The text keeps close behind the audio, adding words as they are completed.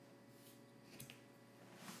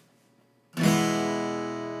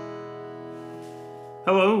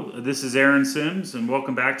Hello, this is Aaron Sims, and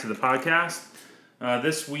welcome back to the podcast.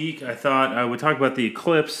 This week, I thought I would talk about the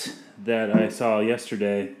eclipse that I saw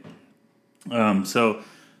yesterday. To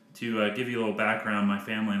give you a little background, my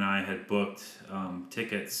family and I had booked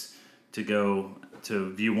tickets to go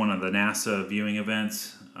to view one of the NASA viewing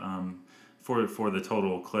events for the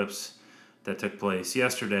total eclipse that took place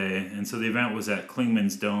yesterday. And so the event was at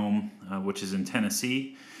Clingman's Dome, which is in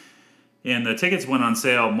Tennessee. And the tickets went on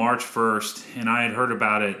sale March 1st, and I had heard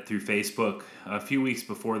about it through Facebook a few weeks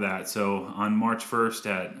before that. So on March 1st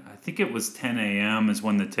at, I think it was 10 a.m. is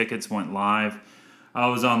when the tickets went live. I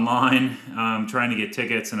was online trying to get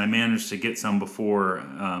tickets, and I managed to get some before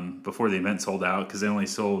the event sold out because they only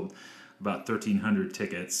sold about 1,300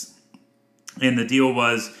 tickets. And the deal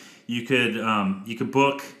was you could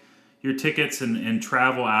book your tickets and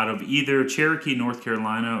travel out of either Cherokee, North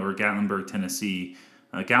Carolina, or Gatlinburg, Tennessee.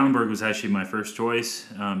 Gatlinburg was actually my first choice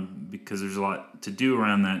because there's a lot to do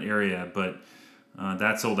around that area, but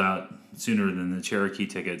that sold out sooner than the Cherokee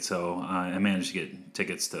ticket, so I managed to get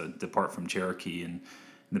tickets to depart from Cherokee. And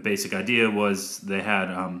the basic idea was they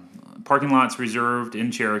had parking lots reserved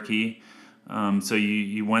in Cherokee, so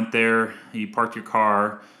you went there, you parked your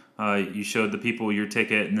car, you showed the people your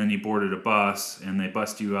ticket, and then you boarded a bus, and they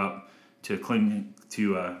bussed you up to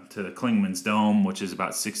Clingman's Dome, which is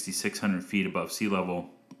about 6,600 feet above sea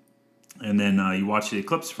level. And then you watch the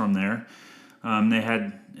eclipse from there. They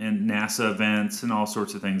had NASA events and all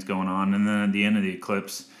sorts of things going on. And then at the end of the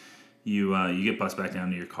eclipse, you get bussed back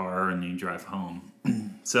down to your car and you drive home.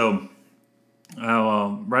 So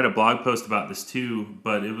I'll write a blog post about this too,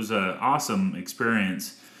 but it was an awesome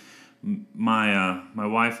experience. My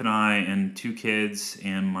wife and I and two kids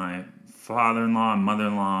and my father-in-law and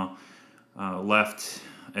mother-in-law left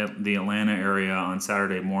at the Atlanta area on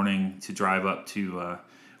Saturday morning to drive up to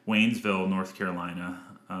Waynesville, North Carolina.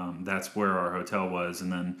 That's where our hotel was.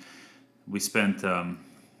 And then we spent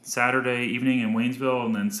Saturday evening in Waynesville,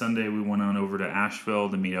 and then Sunday we went on over to Asheville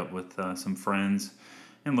to meet up with some friends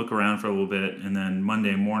and look around for a little bit. And then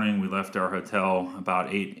Monday morning we left our hotel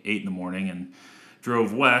about 8 in the morning and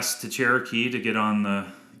drove west to Cherokee to get on the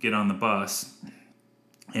bus.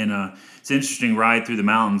 And it's an interesting ride through the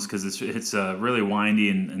mountains because it's really windy,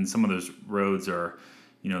 and some of those roads are,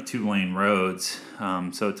 2-lane roads.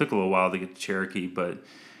 So it took a little while to get to Cherokee, but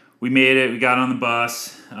we made it. We got on the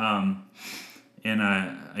bus, and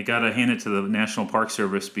I got to hand it to the National Park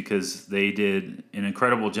Service because they did an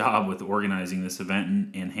incredible job with organizing this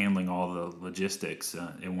event and handling all the logistics.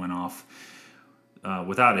 It went off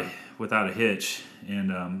without a hitch,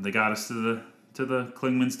 and they got us to the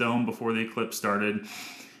Clingman's Dome before the eclipse started.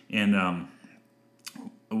 And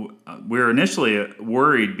we were initially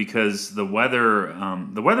worried because the weather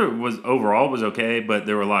was overall okay, but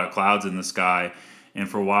there were a lot of clouds in the sky, and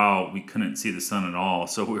for a while we couldn't see the sun at all.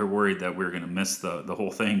 So we were worried that we were going to miss the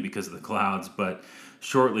whole thing because of the clouds. But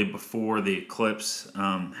shortly before the eclipse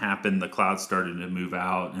happened, the clouds started to move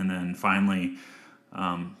out, and then finally,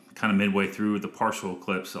 kind of midway through the partial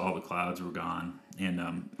eclipse, all the clouds were gone.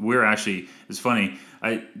 And we're actually, it's funny,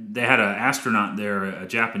 they had an astronaut there, a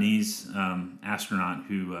Japanese astronaut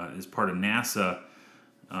who is part of NASA.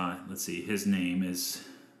 Let's see, his name is,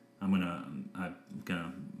 I'm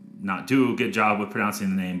gonna not do a good job with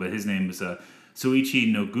pronouncing the name, but his name is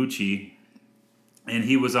Soichi Noguchi, and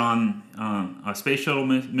he was on a space shuttle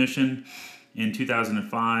mission in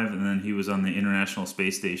 2005, and then he was on the International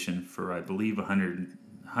Space Station for, I believe,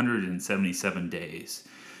 177 days.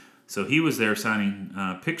 So he was there signing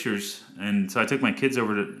pictures, and so I took my kids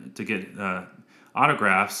over to get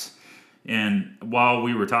autographs. And while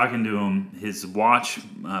we were talking to him, his watch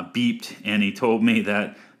beeped, and he told me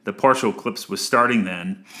that the partial eclipse was starting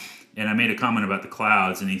then. And I made a comment about the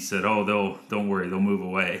clouds, and he said, "Oh, don't worry, they'll move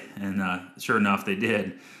away." And sure enough, they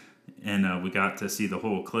did. And we got to see the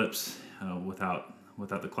whole eclipse without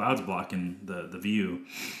the clouds blocking the view.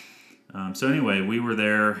 So anyway, we were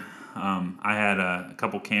there. I had a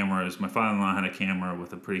couple cameras. My father-in-law had a camera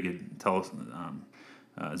with a pretty good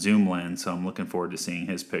zoom lens, so I'm looking forward to seeing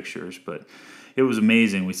his pictures. But it was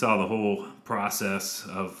amazing. We saw the whole process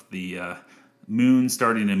of the moon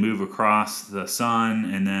starting to move across the sun,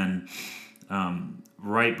 and then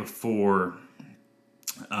right before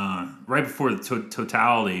the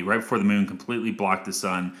totality, right before the moon completely blocked the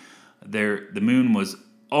sun, the moon was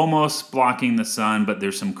almost blocking the sun, but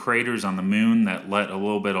there's some craters on the moon that let a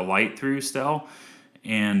little bit of light through still,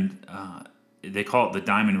 and they call it the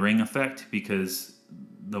diamond ring effect because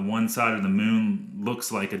the one side of the moon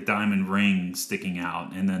looks like a diamond ring sticking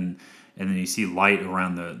out, and then you see light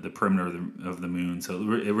around the perimeter of the moon,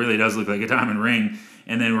 so it really does look like a diamond ring.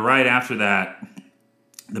 And then right after that,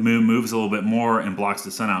 the moon moves a little bit more and blocks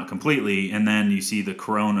the sun out completely, and then you see the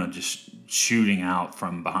corona just shooting out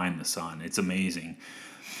from behind the sun. It's amazing.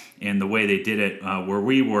 And the way they did it where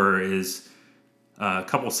we were is a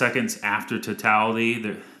couple seconds after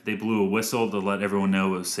totality, they blew a whistle to let everyone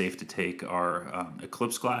know it was safe to take our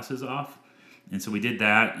eclipse glasses off. And so we did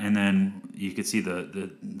that, and then you could see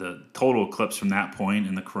the total eclipse from that point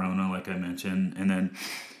and the corona, like I mentioned. And then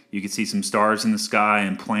you could see some stars in the sky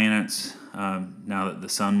and planets now that the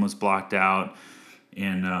sun was blocked out.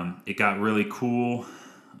 And it got really cool.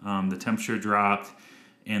 The temperature dropped,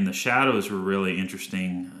 and the shadows were really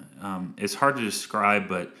interesting. It's hard to describe,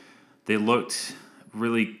 but they looked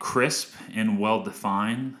really crisp and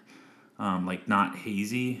well-defined, like not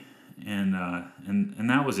hazy. And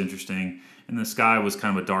that was interesting. And the sky was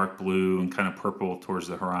kind of a dark blue and kind of purple towards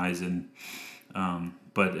the horizon.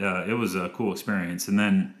 But it was a cool experience. And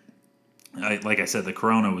then, like I said, the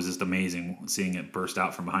corona was just amazing, seeing it burst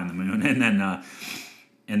out from behind the moon.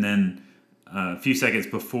 And then a few seconds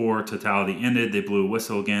before totality ended, they blew a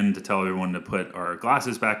whistle again to tell everyone to put our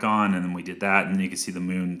glasses back on. And then we did that, and then you could see the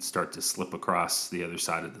moon start to slip across the other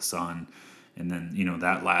side of the sun. And then,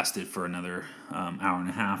 that lasted for another hour and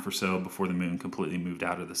a half or so before the moon completely moved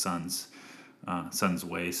out of the sun's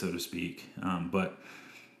way, so to speak. But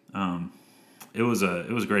it was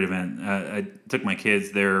a great event. I took my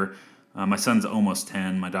kids there. My son's almost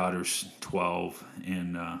 10, my daughter's 12,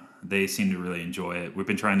 and they seem to really enjoy it. We've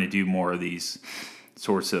been trying to do more of these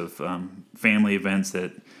sorts of family events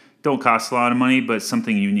that don't cost a lot of money, but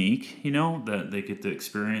something unique, that they get to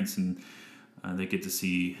experience, and they get to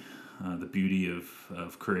see the beauty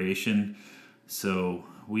of creation. So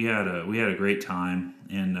we had a great time,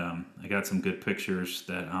 and I got some good pictures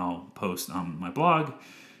that I'll post on my blog,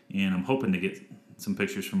 and I'm hoping to get some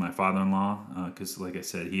pictures from my father-in-law because, like I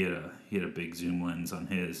said, he had a big zoom lens on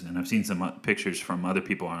his, and I've seen some pictures from other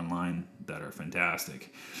people online that are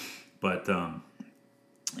fantastic. But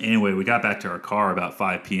anyway, we got back to our car about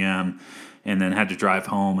 5 p.m. and then had to drive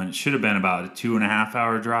home, and it should have been about a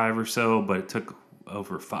 2.5-hour drive or so, but it took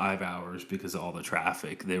over 5 hours because of all the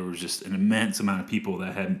traffic. There was just an immense amount of people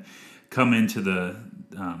that had come into the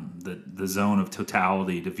zone of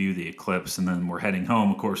totality to view the eclipse, and then we're heading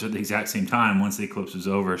home, of course, at the exact same time once the eclipse was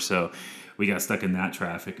over. So we got stuck in that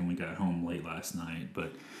traffic, and we got home late last night.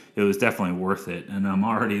 But it was definitely worth it, and I'm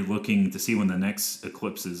already looking to see when the next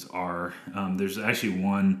eclipses are. There's actually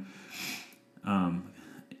one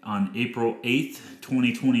on April 8th,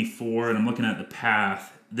 2024, and I'm looking at the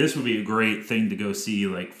path. This would be a great thing to go see,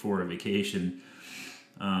 like, for a vacation.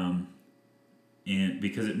 And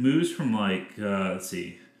because it moves from, like,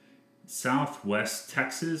 southwest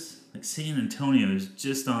Texas, like San Antonio is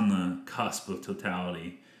just on the cusp of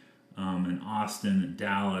totality, and Austin and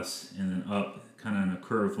Dallas, and then up kind of in a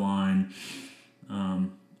curved line.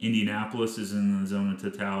 Indianapolis is in the zone of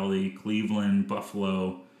totality, Cleveland,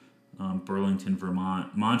 Buffalo, Burlington,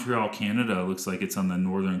 Vermont. Montreal, Canada looks like it's on the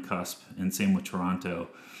northern cusp, and same with Toronto.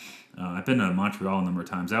 I've been to Montreal a number of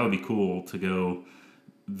times. That would be cool to go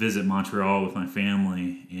visit Montreal with my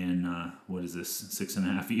family in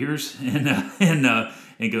 6.5 years,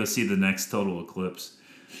 and go see the next total eclipse.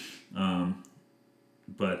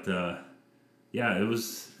 But yeah, it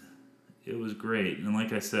was great. And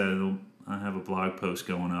like I said, I have a blog post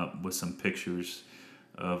going up with some pictures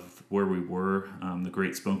of where we were, the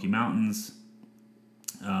Great Smoky Mountains,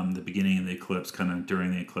 the beginning of the eclipse, kind of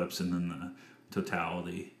during the eclipse, and then the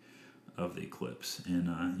totality of the eclipse.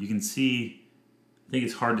 And you can see, I think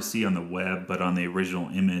it's hard to see on the web, but on the original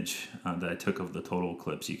image that I took of the total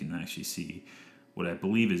eclipse, you can actually see what I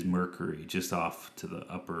believe is Mercury just off to the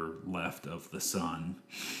upper left of the sun.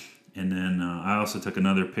 And then I also took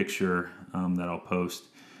another picture that I'll post,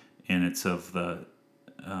 and it's of the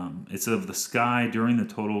sky during the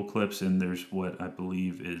total eclipse, and there's what I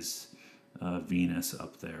believe is Venus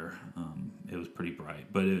up there. It was pretty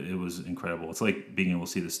bright, but it was incredible. It's like being able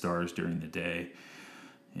to see the stars during the day,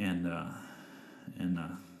 and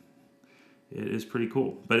it is pretty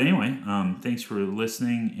cool. But anyway, thanks for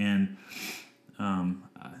listening. And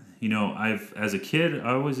as a kid,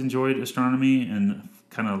 I always enjoyed astronomy and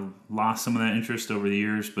kind of lost some of that interest over the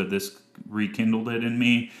years, but this rekindled it in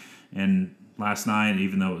me. And last night,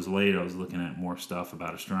 even though it was late, I was looking at more stuff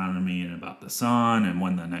about astronomy and about the sun and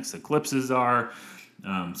when the next eclipses are.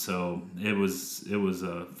 So it was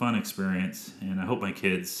a fun experience, and I hope my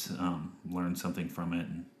kids learn something from it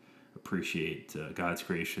and appreciate God's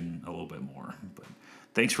creation a little bit more. But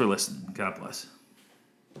thanks for listening. God bless.